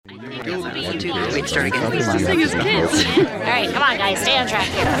One, two, three. Wait, start again. Sing as kids. All right, come on, guys. Stay on track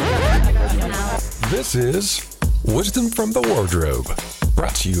here. This is Wisdom from the Wardrobe,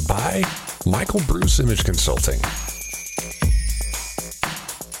 brought to you by Michael Bruce Image Consulting.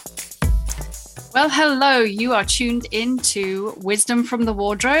 Well, hello. You are tuned into Wisdom from the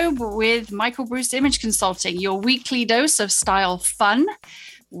Wardrobe with Michael Bruce Image Consulting, your weekly dose of style fun,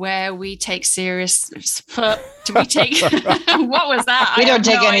 where we take serious. What was that? We don't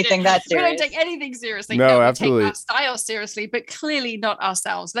take anything that serious. We don't take anything seriously. No, we absolutely. take our style seriously, but clearly not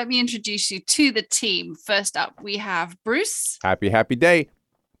ourselves. Let me introduce you to the team. First up, we have Bruce. Happy day.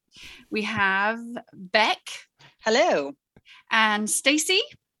 We have Beck. Hello. And Stacy.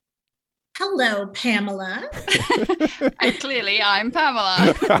 Hello, Pamela. And clearly, I'm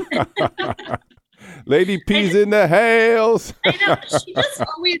Pamela. Lady P's in the hails. I know. She just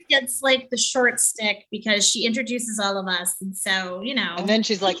always gets like the short stick because she introduces all of us. And so, you know. And then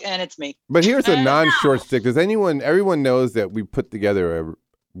she's like, and it's me. But here's a non-short stick. Everyone knows that we put together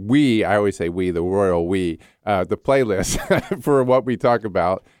I always say we, the royal we, the playlist for what we talk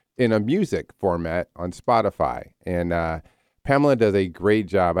about in a music format on Spotify. And Pamela does a great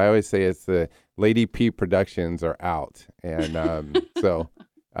job. I always say it's the Lady P Productions are out. And so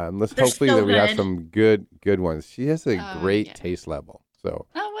let's hopefully that we have some good ones. She has a great taste level. So.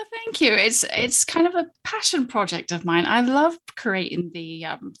 Oh, well, thank you. It's kind of a passion project of mine. I love creating the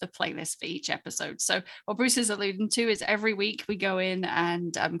playlist for each episode. So what Bruce is alluding to is every week we go in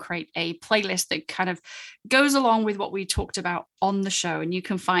and create a playlist that kind of goes along with what we talked about on the show. And you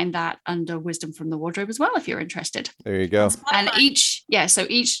can find that under Wisdom from the Wardrobe as well, if you're interested. There you go. And each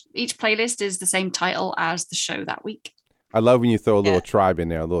playlist is the same title as the show that week. I love when you throw a little tribe in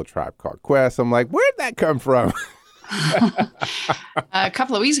there, a little tribe called Quest. I'm like, where'd that come from? A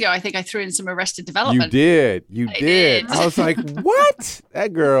couple of weeks ago, I think I threw in some Arrested Development. You did. I was like, what?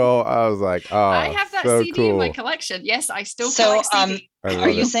 That girl. I was like, oh, I have that so CD cool. in my collection. Yes, I still collect CD. Are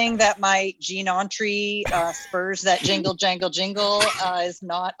you saying that my Gene Autry spurs that jingle, jangle, jingle is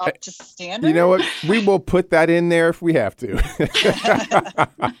not up to standard? You know what? We will put that in there if we have to.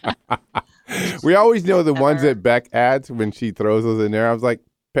 We always know the ones that Beck adds when she throws those in there. I was like,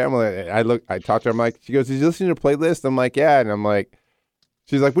 Pamela, I talked to her, I'm like, she goes, did you listen to the playlist? I'm like, yeah. And I'm like,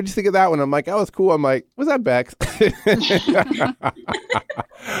 she's like, what'd you think of that one? I'm like, oh, it's cool. I'm like, was that Beck's?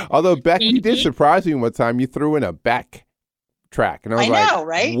 Although Beck, you did surprise me one time. You threw in a Beck track. And I was like,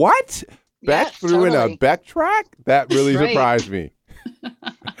 right? What? Beck threw in a Beck track? That really Right. surprised me.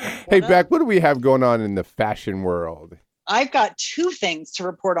 Hey, Beck, what do we have going on in the fashion world? I've got two things to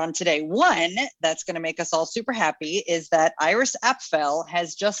report on today. One that's going to make us all super happy is that Iris Apfel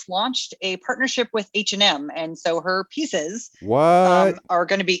has just launched a partnership with H&M. And so her pieces are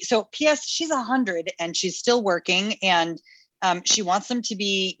going to be, so P.S. she's 100 and she's still working, and she wants them to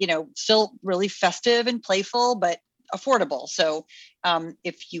be, still really festive and playful, but affordable. So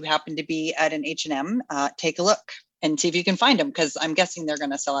if you happen to be at an H&M, take a look and see if you can find them, because I'm guessing they're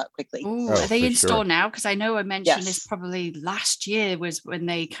going to sell out quickly. Ooh, are they in store now? Because I know I mentioned this probably last year was when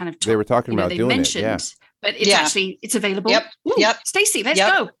they kind of they were talking about doing it. Yeah. But it's available. Yep. Ooh, Yep. Stacy, let's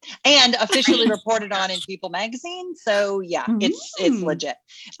go. And officially reported on in People magazine. So yeah, it's legit.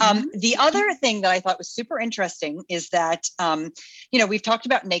 The other thing that I thought was super interesting is that, we've talked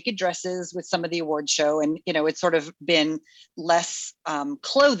about naked dresses with some of the award show, and, it's sort of been less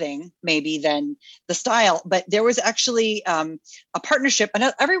clothing maybe than the style, but there was actually a partnership.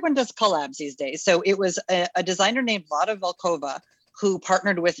 And everyone does collabs these days. So it was a designer named Lada Volkova who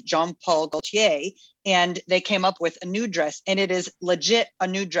partnered with Jean-Paul Gaultier, and they came up with a nude dress, and it is legit a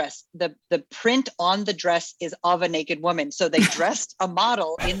nude dress. The print on the dress is of a naked woman. So they dressed a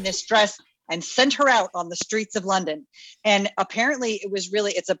model in this dress and sent her out on the streets of London. And apparently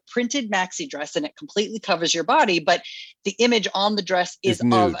it's a printed maxi dress, and it completely covers your body, but the image on the dress is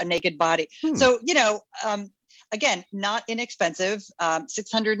of a naked body. So, again, not inexpensive,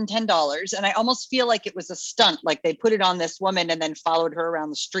 $610. And I almost feel like it was a stunt, like they put it on this woman and then followed her around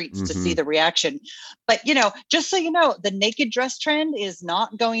the streets to see the reaction. But, just so you know, the naked dress trend is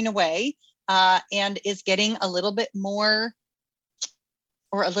not going away and is getting a little bit more,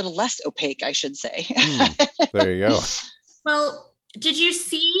 or a little less opaque, I should say. There you go. Well, did you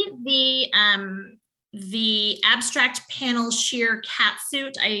see the abstract panel sheer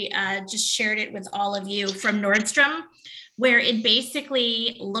catsuit? I just shared it with all of you from Nordstrom, where it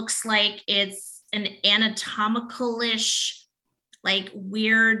basically looks like it's an anatomical-ish, like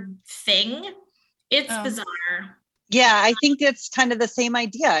weird thing. It's bizarre. Yeah, I think it's kind of the same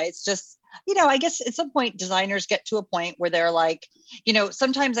idea. It's just, I guess at some point designers get to a point where they're like,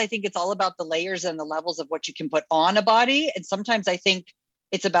 sometimes I think it's all about the layers and the levels of what you can put on a body. And sometimes I think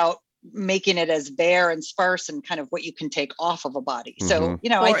it's about making it as bare and sparse and kind of what you can take off of a body. So, you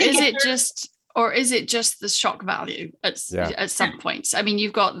know, or I think is it just the shock value at some points? I mean,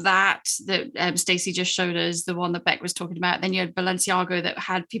 you've got that Stacey just showed us, the one that Beck was talking about. Then you had Balenciaga that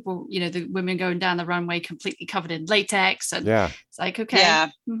had people, you know, the women going down the runway completely covered in latex. And it's like, okay. Yeah.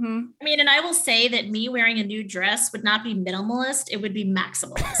 I mean, and I will say that me wearing a new dress would not be minimalist. It would be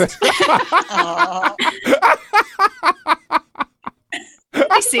maximalist.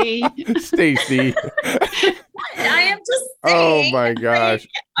 Stacey. I am just saying, oh my gosh.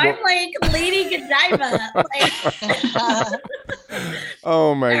 I'm like Lady Godiva.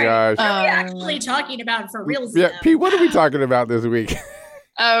 Oh my gosh. What are we actually talking about for real? Yeah, Pete, what are we talking about this week?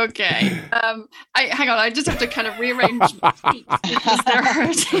 Okay. Hang on. I just have to kind of rearrange my feet because they're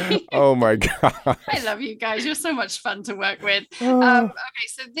hurting. Oh my God. I love you guys. You're so much fun to work with. Okay,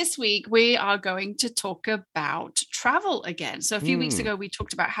 so this week we are going to talk about travel again. So a few weeks ago we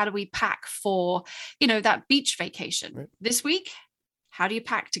talked about how do we pack for, you know, that beach vacation. Right. This week, how do you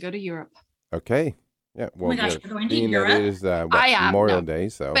pack to go to Europe? Okay. Yeah. Well, oh my gosh, we're going to Europe. It is Memorial Day,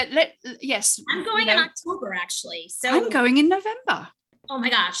 so. But yes, I'm going in October actually. So I'm going in November. Oh my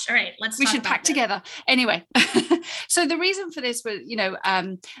gosh. All right. We should pack together. Anyway, so the reason for this was, you know,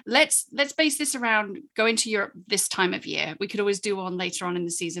 let's base this around going to Europe this time of year. We could always do one later on in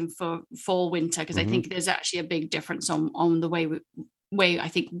the season for fall, winter, because I think there's actually a big difference on the way I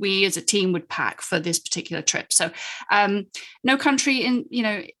think we as a team would pack for this particular trip. So no country in, you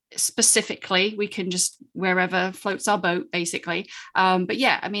know, specifically, we can just wherever floats our boat, basically. But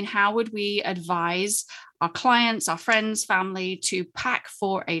yeah, I mean, how would we advise our clients, our friends, family to pack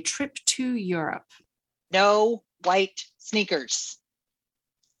for a trip to Europe? No white sneakers.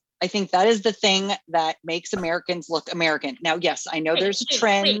 I think that is the thing that makes Americans look American. Now, yes, I know there's a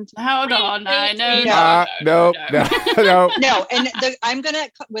trend. Hold on. I know. No. And I'm going to,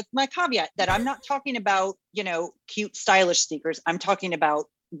 with my caveat that I'm not talking about, you know, cute, stylish sneakers. I'm talking about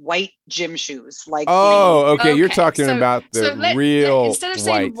white gym shoes. Like, okay. You're talking about the real instead of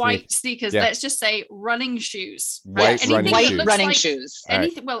saying white sneakers, let's just say running shoes. White running shoes.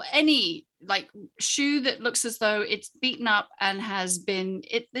 Anything, any like shoe that looks as though it's beaten up and has been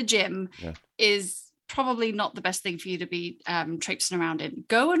at the gym is probably not the best thing for you to be traipsing around in.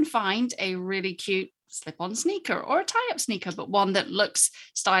 Go and find a really cute slip-on sneaker or a tie-up sneaker, but one that looks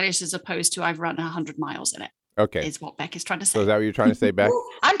stylish as opposed to I've run 100 miles in it. Okay. Is what Beck is trying to say. So is that what you're trying to say, Beck?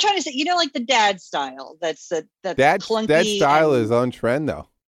 I'm trying to say, you know, like the dad style. That's clunky. Dad style is on trend, though.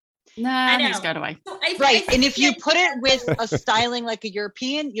 Nah, he's got away. Right. And if you put it with a styling like a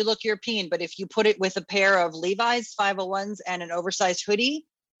European, you look European. But if you put it with a pair of Levi's 501s and an oversized hoodie,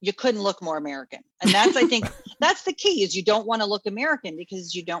 you couldn't look more American. And that's, I think, that's the key, is you don't want to look American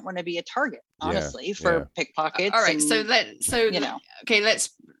because you don't want to be a target, honestly, for pickpockets. All right. Let's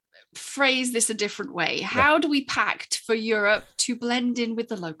phrase this a different way. How do we pack for Europe to blend in with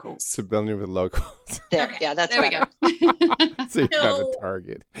the locals? To blend in with locals. Yeah, that's there better. We go. So you're not a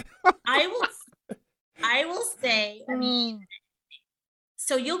target. I will say, I mean,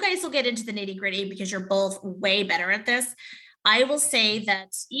 so you guys will get into the nitty gritty because you're both way better at this. I will say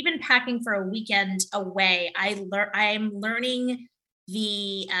that even packing for a weekend away, I'm learning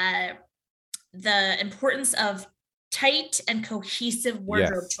the importance of tight and cohesive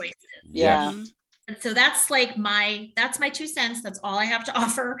wardrobe choices. Yeah. And so that's my 2 cents. That's all I have to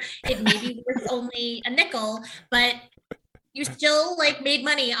offer. It may be worth only a nickel, but you still made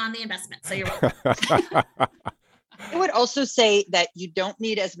money on the investment. So you're welcome. I would also say that you don't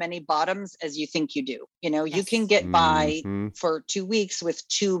need as many bottoms as you think you do. You know, you can get by for 2 weeks with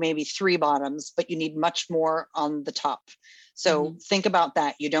 2, maybe 3 bottoms, but you need much more on the top. So think about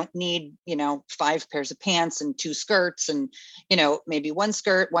that. You don't need, 5 pairs of pants and 2 skirts and, maybe 1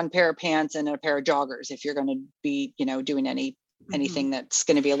 skirt, 1 pair of pants and a pair of joggers if you're going to be, doing anything that's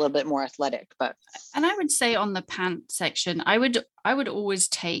going to be a little bit more athletic. And I would say on the pant section, I would always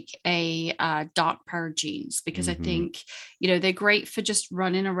take a dark pair of jeans, because I think, they're great for just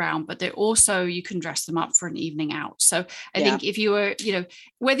running around, but they're also, you can dress them up for an evening out. So I think if you were,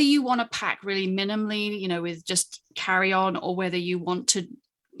 whether you want to pack really minimally, with just carry on, or whether you want to,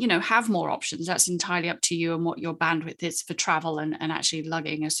 have more options, that's entirely up to you and what your bandwidth is for travel and actually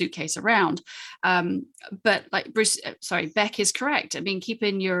lugging a suitcase around. But like Beck is correct. I mean,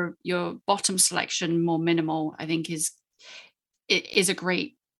 keeping your bottom selection more minimal, I think is a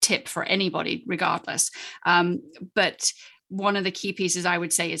great tip for anybody, regardless. But one of the key pieces I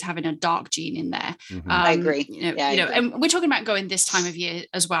would say is having a dark jean in there. I agree. I agree. And we're talking about going this time of year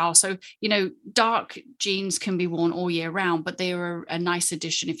as well. So, dark jeans can be worn all year round, but they are a nice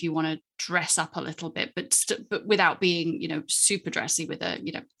addition if you want to dress up a little bit, but without being, super dressy with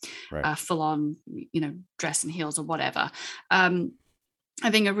a full on, dress and heels or whatever. I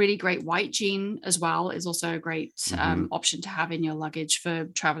think a really great white jean as well is also a great option to have in your luggage for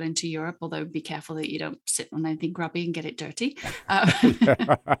traveling to Europe, although be careful that you don't sit on anything grubby and get it dirty.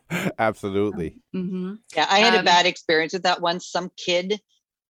 Absolutely. Yeah, I had a bad experience with that once. Some kid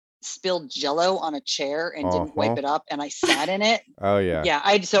spilled Jello on a chair and didn't wipe it up, and I sat in it. Oh, yeah.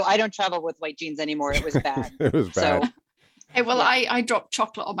 Yeah, so I don't travel with white jeans anymore. It was bad. It was bad. So, hey, well, yeah. I dropped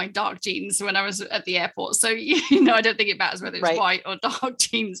chocolate on my dark jeans when I was at the airport. So, I don't think it matters whether it's white or dark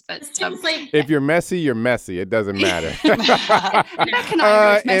jeans. But if you're messy, you're messy. It doesn't matter. And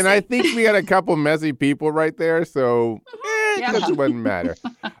I think we had a couple messy people right there. So it wouldn't matter.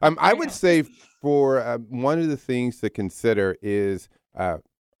 I would say for one of the things to consider is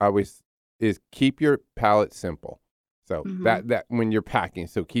keep your palette simple. So that when you're packing,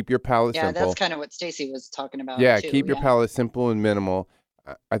 so keep your palette simple. Yeah, that's kind of what Stacy was talking about. Yeah, too. Keep your palette simple and minimal.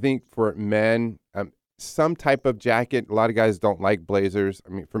 I think for men, some type of jacket. A lot of guys don't like blazers. I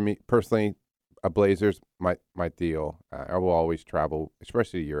mean, for me personally, a blazer's my deal. I will always travel,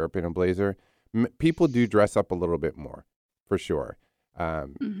 especially to Europe, in a blazer. People do dress up a little bit more, for sure,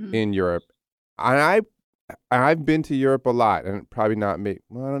 in Europe. And I've been to Europe a lot, and probably not me.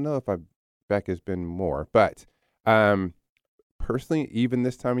 Well, I don't know if Becca's been more, but. Personally, even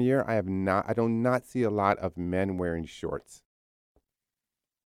this time of year, I do not see a lot of men wearing shorts.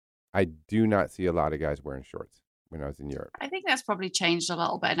 I do not see a lot of guys wearing shorts when I was in Europe. I think that's probably changed a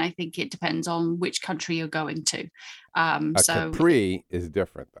little bit, and I think it depends on which country you're going to. Capri is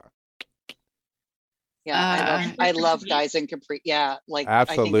different, though. Yeah, I love guys in capri. Yeah,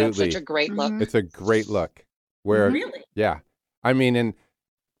 absolutely. I think that's such a great look. It's a great look. Really? Yeah. I mean,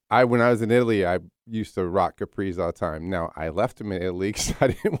 when I was in Italy, I used to rock capris all the time. Now I left them in Italy because I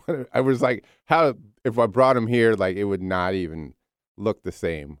didn't want to. I was like, how if I brought them here, like it would not even look the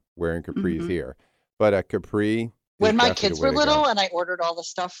same wearing capris here. But a capri. When my kids were little, and I ordered all the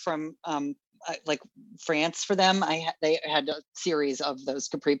stuff from France for them, they had a series of those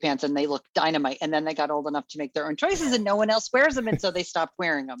capri pants, and they looked dynamite. And then they got old enough to make their own choices, and no one else wears them, and so they stopped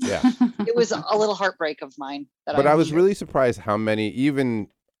wearing them. Yeah, it was a little heartbreak of mine. But I was really surprised how many, even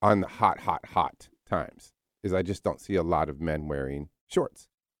on the hot times, is I just don't see a lot of men wearing shorts,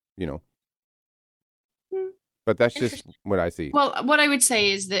 But that's just what I see. Well, what I would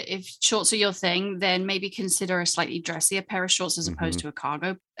say is that if shorts are your thing, then maybe consider a slightly dressier pair of shorts as opposed to a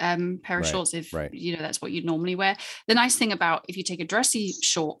cargo pair of shorts if that's what you normally wear. The nice thing about if you take a dressy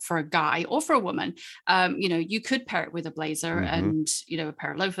short for a guy or for a woman, you could pair it with a blazer and a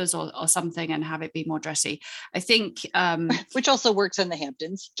pair of loafers or something and have it be more dressy. I think which also works in the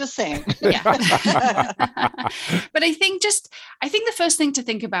Hamptons, just saying. Yeah. But I think the first thing to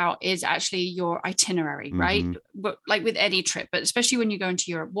think about is actually your itinerary, right? But like with any trip, but especially when you go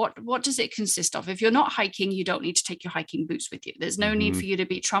into Europe, what does it consist of? If you're not hiking, you don't need to take your hiking boots with you. There's no need for you to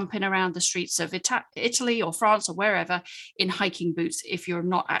be trumping around the streets of Italy or France or wherever in hiking boots if you're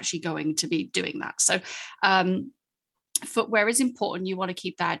not actually going to be doing that. So footwear is important. You want to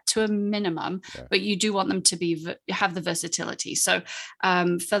keep that to a minimum, but you do want them to have the versatility. So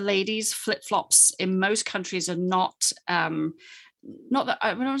for ladies, flip-flops in most countries are not that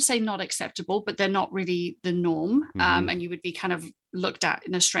I don't want to say not acceptable, but they're not really the norm. And you would be kind of looked at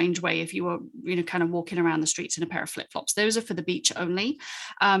in a strange way if you were, kind of walking around the streets in a pair of flip-flops. Those are for the beach only.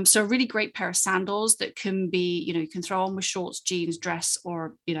 So a really great pair of sandals that can be, you can throw on with shorts, jeans, dress,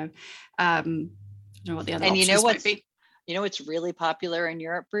 or, I don't know what the other options might be. It's really popular in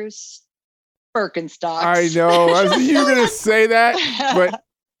Europe, Bruce? Birkenstocks. I know. I was you were going to say that, but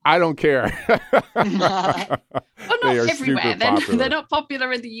I don't care. Well, not everywhere. They're not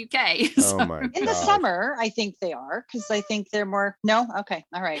popular in the UK. So. Oh my in the summer, I think they are, because I think they're more. No, okay,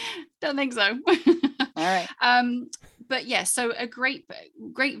 all right. Don't think so. All right. But yeah, so a great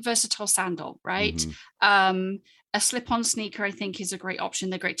versatile sandal, right? A slip-on sneaker, I think, is a great option.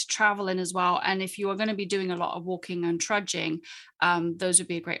 They're great to travel in as well. And if you are going to be doing a lot of walking and trudging, those would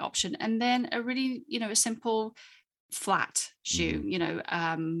be a great option. And then a really, a simple flat shoe,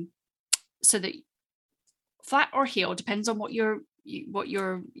 so that flat or heel depends on what your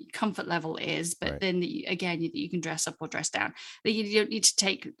comfort level is, but then again you can dress up or dress down. You don't need to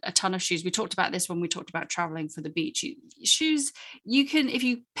take a ton of shoes. We talked about this when we talked about traveling for the beach. Shoes, you can, if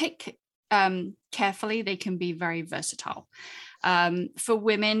you pick carefully, they can be very versatile. For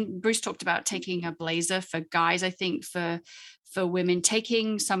women, Bruce talked about taking a blazer. For guys, I think for women,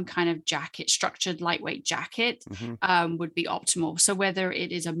 taking some kind of jacket, structured lightweight jacket, would be optimal. So whether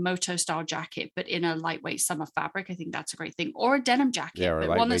it is a moto style jacket, but in a lightweight summer fabric, I think that's a great thing. Or a denim jacket. Yeah, or but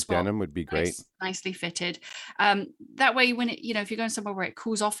lightweight one that's denim would be great. Nicely fitted. That way, when it, if you're going somewhere where it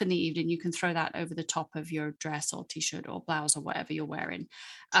cools off in the evening, you can throw that over the top of your dress or t-shirt or blouse or whatever you're wearing.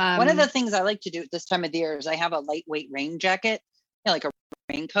 One of the things I like to do at this time of the year is I have a lightweight rain jacket, like a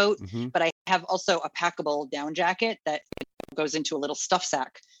raincoat, but I have also a packable down jacket that goes into a little stuff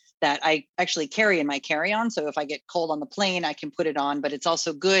sack that I actually carry in my carry-on. So if I get cold on the plane, I can put it on, but it's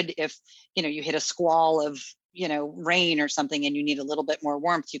also good if, you hit a squall of, rain or something and you need a little bit more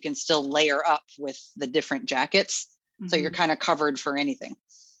warmth, you can still layer up with the different jackets. So you're kind of covered for anything.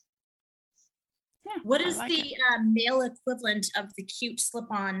 Yeah, what is the male equivalent of the cute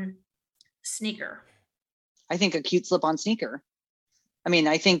slip-on sneaker? I think a cute slip-on sneaker. I mean,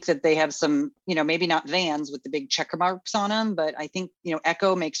 I think that they have some, maybe not Vans with the big checker marks on them, but I think,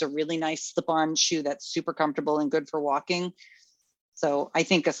 Echo makes a really nice slip-on shoe that's super comfortable and good for walking. So I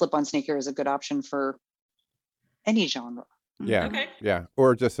think a slip-on sneaker is a good option for any genre. Yeah. Okay. Yeah.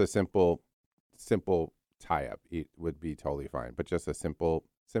 Or just a simple tie-up would be totally fine. But just a simple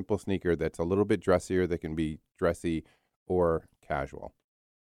sneaker that's a little bit dressier, that can be dressy or casual.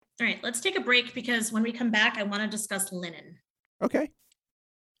 All right, let's take a break because when we come back, I want to discuss linen. Okay.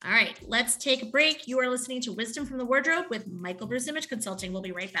 All right, let's take a break. You are listening to Wisdom from the Wardrobe with Michael Bruce Image Consulting. We'll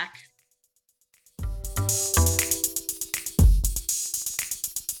be right back.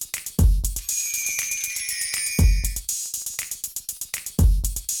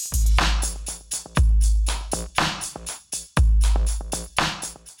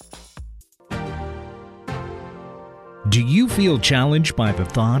 Do you feel challenged by the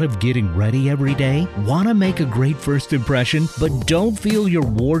thought of getting ready every day? Want to make a great first impression, but don't feel your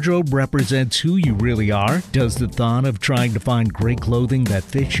wardrobe represents who you really are? Does the thought of trying to find great clothing that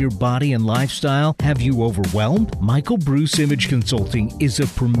fits your body and lifestyle have you overwhelmed? Michael Bruce Image Consulting is a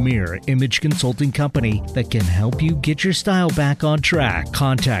premier image consulting company that can help you get your style back on track.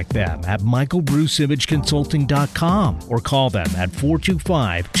 Contact them at michaelbruceimageconsulting.com or call them at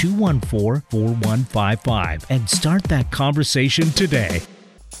 425-214-4155 and start that conversation today.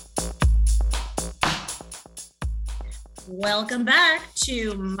 Welcome back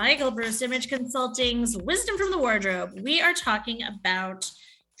to Michael Bruce Image Consulting's Wisdom from the Wardrobe. We are talking about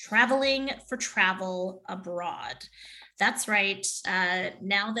traveling for travel abroad. That's right.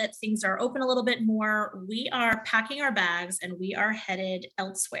 Now that things are open a little bit more, we are packing our bags and we are headed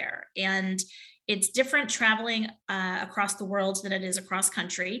elsewhere. And it's different traveling across the world than it is across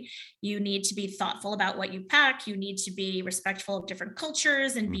country. You need to be thoughtful about what you pack. You need to be respectful of different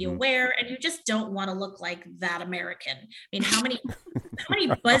cultures and be aware. And you just don't want to look like that American. I mean, how many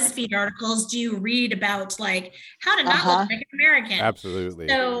BuzzFeed articles do you read about like how to not look like an American? Absolutely.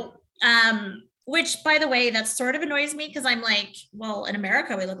 So, which, by the way, that sort of annoys me because I'm like, well, in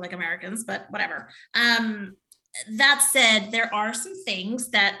America, we look like Americans, but whatever. That said, there are some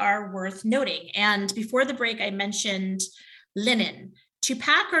things that are worth noting. And before the break, I mentioned linen. To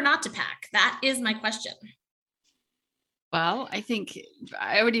pack or not to pack? That is my question. Well, I think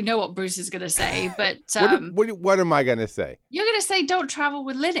I already know what Bruce is going to say, but what am I going to say? You're going to say don't travel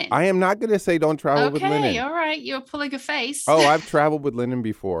with linen. I am not going to say don't travel with linen. Okay, all right. You're pulling a face. Oh, I've traveled with linen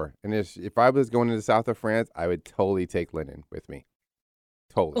before. And if I was going to the south of France, I would totally take linen with me.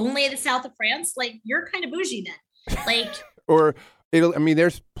 Totally. Only the south of France? Like, you're kind of bougie then. Like, or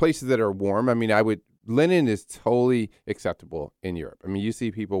there's places that are warm. I mean, linen is totally acceptable in Europe. I mean, you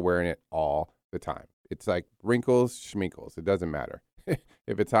see people wearing it all the time. It's like wrinkles, schminkles. It doesn't matter.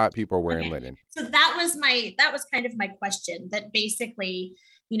 If it's hot, people are wearing linen. So that was kind of my question, that basically,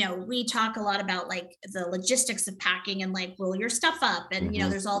 we talk a lot about like the logistics of packing and like roll your stuff up and,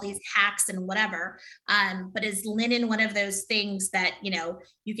 there's all these hacks and whatever. But is linen one of those things that,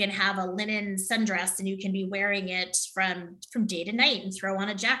 you can have a linen sundress and you can be wearing it from day to night and throw on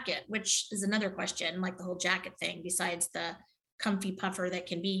a jacket, which is another question, like the whole jacket thing, besides the comfy puffer that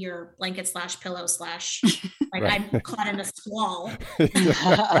can be your blanket / pillow / like right. I'm caught in a squall.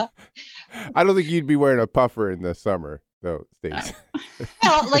 I don't think you'd be wearing a puffer in the summer though, Stacey.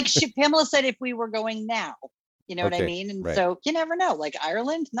 Well, like Pamela said, if we were going now, You know what I mean? And so you never know. Like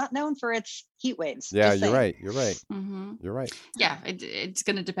Ireland, not known for its heat waves. Yeah, you're right. You're right. Mm-hmm. You're right. Yeah, it's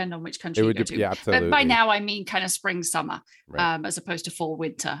going to depend on which country you go to. Yeah, absolutely. But by now, I mean kind of spring, summer, as opposed to fall,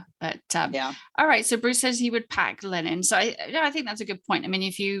 winter. But all right. So Bruce says he would pack linen. So I think that's a good point. I mean,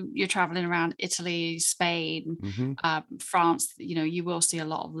 if you're traveling around Italy, Spain, France, you will see a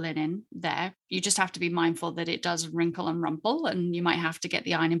lot of linen there. You just have to be mindful that it does wrinkle and rumple, and you might have to get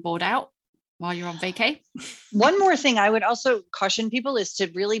the ironing board out while you're on vacay. One more thing I would also caution people is to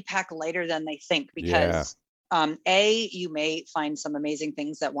really pack lighter than they think, because A, you may find some amazing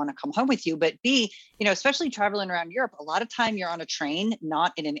things that want to come home with you, but B, especially traveling around Europe, a lot of time you're on a train,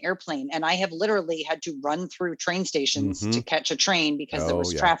 not in an airplane. And I have literally had to run through train stations to catch a train because there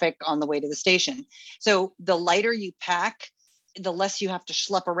was traffic on the way to the station. So the lighter you pack, the less you have to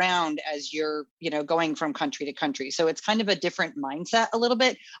schlep around as you're, going from country to country. So it's kind of a different mindset a little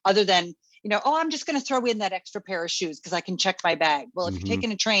bit, other than, I'm just going to throw in that extra pair of shoes because I can check my bag. Well, if you're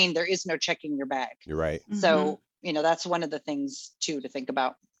taking a train, there is no checking your bag. You're right. So, that's one of the things too to think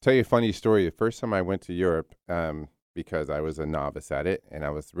about. Tell you a funny story. The first time I went to Europe, because I was a novice at it and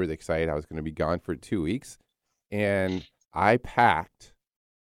I was really excited. I was going to be gone for 2 weeks, and I packed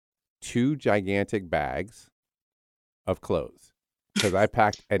 2 gigantic bags of clothes because I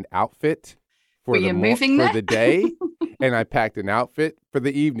packed an outfit for the day and I packed an outfit for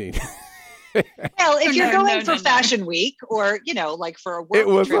the evening. Well, if you're going for Fashion Week or, like for a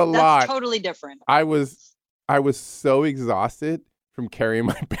work trip, that's totally different. I was so exhausted from carrying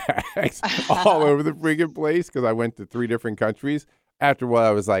my bags all over the freaking place because I went to 3 different countries. After a while,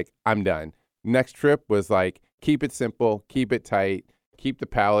 I was like, I'm done. Next trip was like, keep it simple, keep it tight, keep the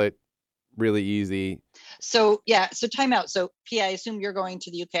palette really easy. So time out. So P, I assume you're going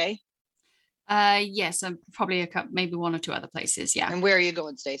to the UK? Yes, I'm probably maybe 1 or 2 other places. Yeah. And where are you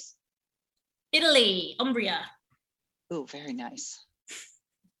going, Stace? Italy, Umbria. Oh, very nice.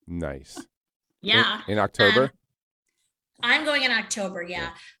 Nice. Yeah. In October? I'm going in October,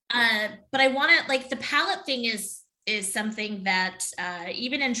 yeah. But I want to, the palette thing is something that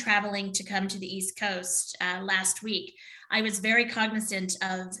even in traveling to come to the East Coast last week, I was very cognizant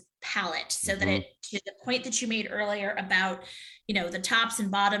of palette, so that it, to the point that you made earlier about, the tops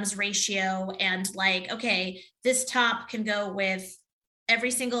and bottoms ratio, and okay, this top can go with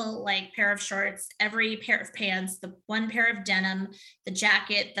every single pair of shorts, every pair of pants, the 1 pair of denim, the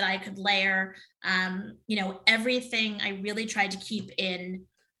jacket that I could layer, everything I really tried to keep in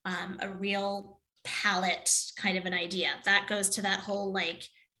a real palette kind of an idea. That goes to that whole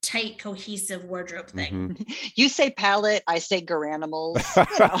tight, cohesive wardrobe thing. You say palette, I say garanimals.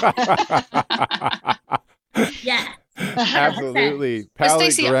 Yeah. Absolutely.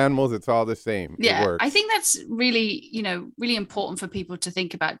 Palette, garanimals, it's all the same. Yeah, I think that's really, really important for people to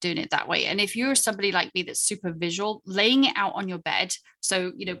think about doing it that way. And if you're somebody like me that's super visual, laying it out on your bed,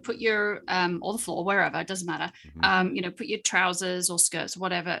 so, put your, or the floor, wherever, it doesn't matter, put your trousers or skirts,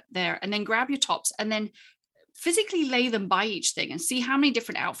 whatever there, and then grab your tops and then physically lay them by each thing and see how many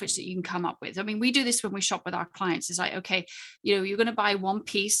different outfits that you can come up with. I mean, we do this when we shop with our clients. It's like, okay, you're going to buy 1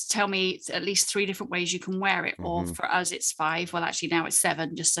 piece. Tell me at least 3 different ways you can wear it. Or for us, it's 5. Well, actually now it's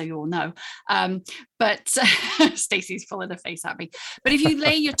 7, just so you all know. But Stacey's pulling her face at me. But if you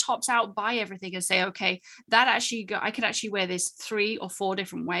lay your tops out by everything and say, okay, I could actually wear this 3 or 4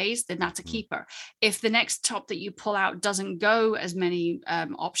 different ways, then that's a keeper. If the next top that you pull out doesn't go as many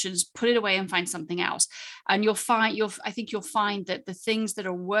options, put it away and find something else. And I think you'll find that the things that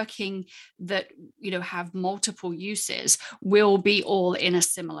are working that, have multiple uses will be all in a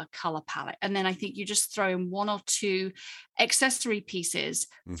similar color palette. And then I think you just throw in 1 or 2 accessory pieces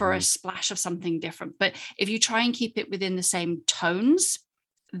for a splash of something different. But if you try and keep it within the same tones,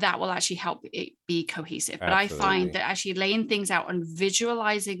 that will actually help it be cohesive. But I find that actually laying things out and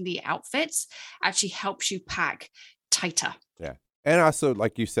visualizing the outfits actually helps you pack tighter. Yeah. And also,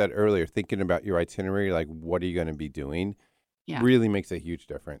 like you said earlier, thinking about your itinerary, like what are you going to be doing, really makes a huge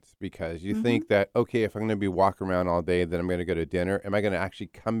difference, because you think that, okay, if I'm going to be walking around all day, then I'm going to go to dinner. Am I going to actually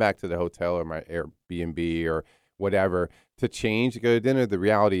come back to the hotel or my Airbnb or whatever to change to go to dinner? The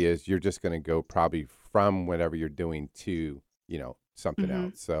reality is you're just going to go probably from whatever you're doing to, something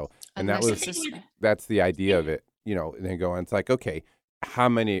else. So, and that's the idea of it, and then go on. It's like, okay, how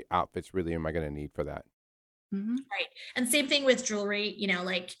many outfits really am I going to need for that? Right. And same thing with jewelry,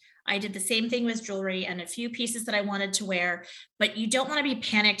 I did the same thing with jewelry and a few pieces that I wanted to wear, but you don't want to be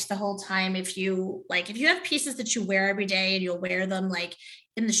panicked the whole time. If you have pieces that you wear every day and you'll wear them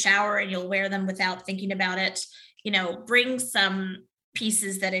in the shower and you'll wear them without thinking about it, bring some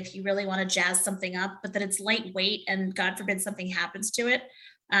pieces that if you really want to jazz something up, but that it's lightweight and God forbid something happens to it,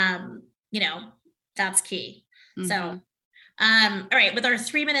 that's key. So, all right, with our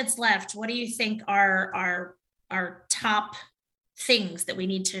 3 minutes left, what do you think are our top things that we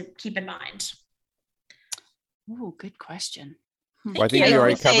need to keep in mind? Oh, good question. Well, I think you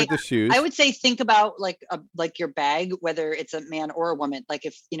already covered the shoes. I would say think about like your bag, whether it's a man or a woman. Like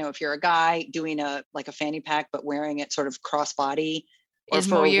if you're a guy doing a fanny pack but wearing it sort of crossbody, is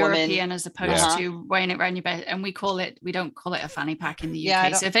more European as opposed to wearing it around your bed. And we don't call it a fanny pack in the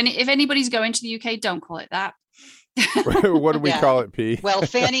UK. So if anybody's going to the UK, don't call it that. What do we call it, P? Well,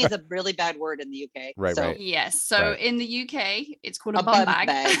 fanny is a really bad word in the UK. Right. Yes. So in the UK, it's called a bum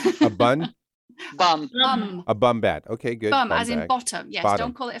bag. A bun? Bum. A bum bag. Okay, good. Bum as in bottom. Yes,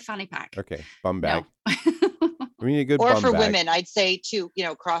 don't call it a fanny pack. Okay, bum bag. No. We need a good or bum for bag. Women, I'd say too,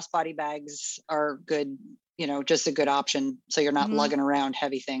 crossbody bags are good, just a good option. So you're not lugging around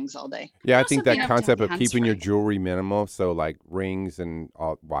heavy things all day. Yeah, I think that concept of keeping your jewelry minimal, so like rings and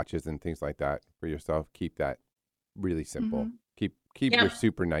all watches and things like that for yourself, keep that really simple. Keep your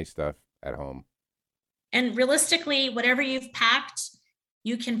super nice stuff at home. And realistically, whatever you've packed,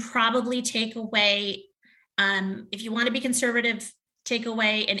 you can probably take away, if you want to be conservative, take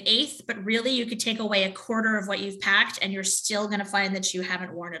away an eighth, but really you could take away a quarter of what you've packed and you're still going to find that you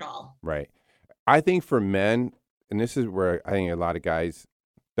haven't worn it all. Right. I think for men, and this is where I think a lot of guys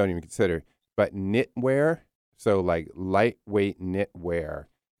don't even consider, but knitwear, so like lightweight knitwear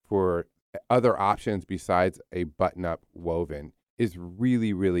for other options besides a button-up woven is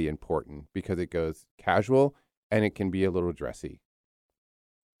really, really important because it goes casual and it can be a little dressy.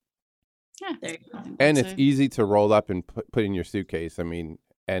 Yeah, there you go. And it's easy to roll up and put in your suitcase. I mean,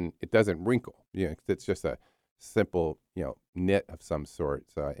 and it doesn't wrinkle. It's just a simple, knit of some sort.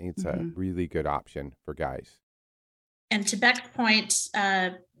 So I think it's a really good option for guys. And to Beck's point,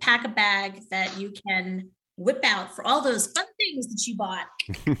 pack a bag that you can whip out for all those fun things that you bought.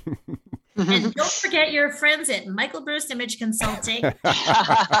 And don't forget your friends at Michael Bruce Image Consulting.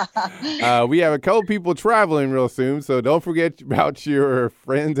 We have a couple people traveling real soon, so don't forget about your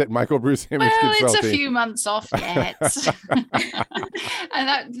friends at Michael Bruce Image Consulting. Well, it's a few months off yet.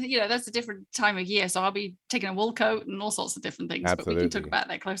 And that's a different time of year. So I'll be taking a wool coat and all sorts of different things. Absolutely. But we can talk about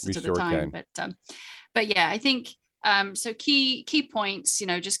that closer to the time. But yeah, I think so key points,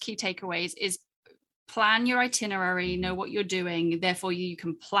 just key takeaways is plan your itinerary, know what you're doing. Therefore, you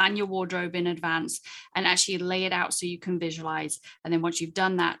can plan your wardrobe in advance and actually lay it out so you can visualize. And then once you've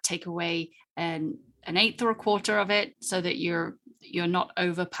done that, take away an eighth or a quarter of it so that you're not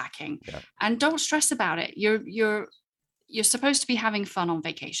overpacking. Yeah. And don't stress about it. You're supposed to be having fun on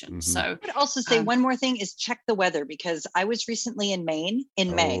vacation. So I would also say one more thing is check the weather, because I was recently in Maine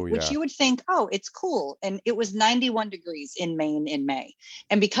in May, which you would think, it's cool. And it was 91 degrees in Maine in May.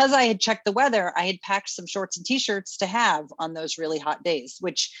 And because I had checked the weather, I had packed some shorts and t-shirts to have on those really hot days,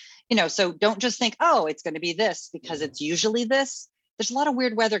 which, so don't just think, it's going to be this because it's usually this. There's a lot of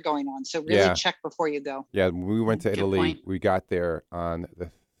weird weather going on. So really check before you go. Yeah. When we went to Italy, point. We got there on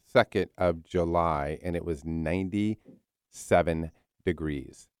the 2nd of July and it was 97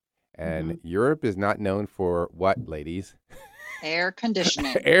 degrees. And Europe is not known for what, ladies? Air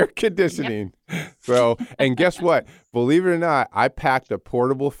conditioning. Air conditioning. Yep. So, and guess what? Believe it or not, I packed a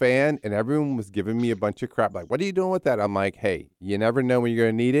portable fan and everyone was giving me a bunch of crap. Like, what are you doing with that? I'm like, hey, you never know when you're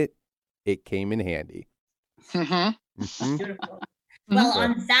going to need it. It came in handy. Beautiful. Well,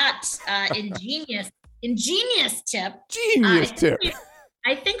 on that ingenious tip.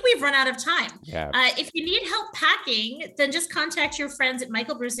 I think we've run out of time. Yeah. If you need help packing, then just contact your friends at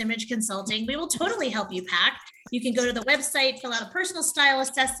Michael Bruce Image Consulting. We will totally help you pack. You can go to the website, fill out a personal style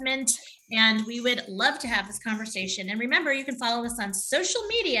assessment, and we would love to have this conversation. And remember, you can follow us on social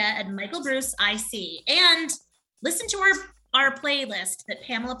media at Michael Bruce IC and listen to our playlist that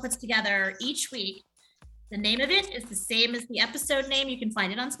Pamela puts together each week. The name of it is the same as the episode name. You can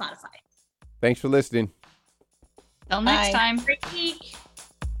find it on Spotify. Thanks for listening. Till next time. Great week.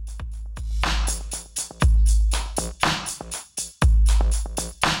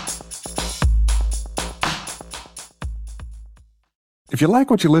 If you like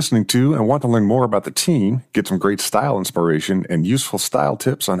what you're listening to and want to learn more about the team, get some great style inspiration and useful style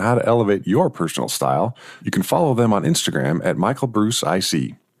tips on how to elevate your personal style, you can follow them on Instagram at Michael Bruce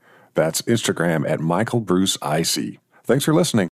IC. That's Instagram at Michael Bruce IC. Thanks for listening.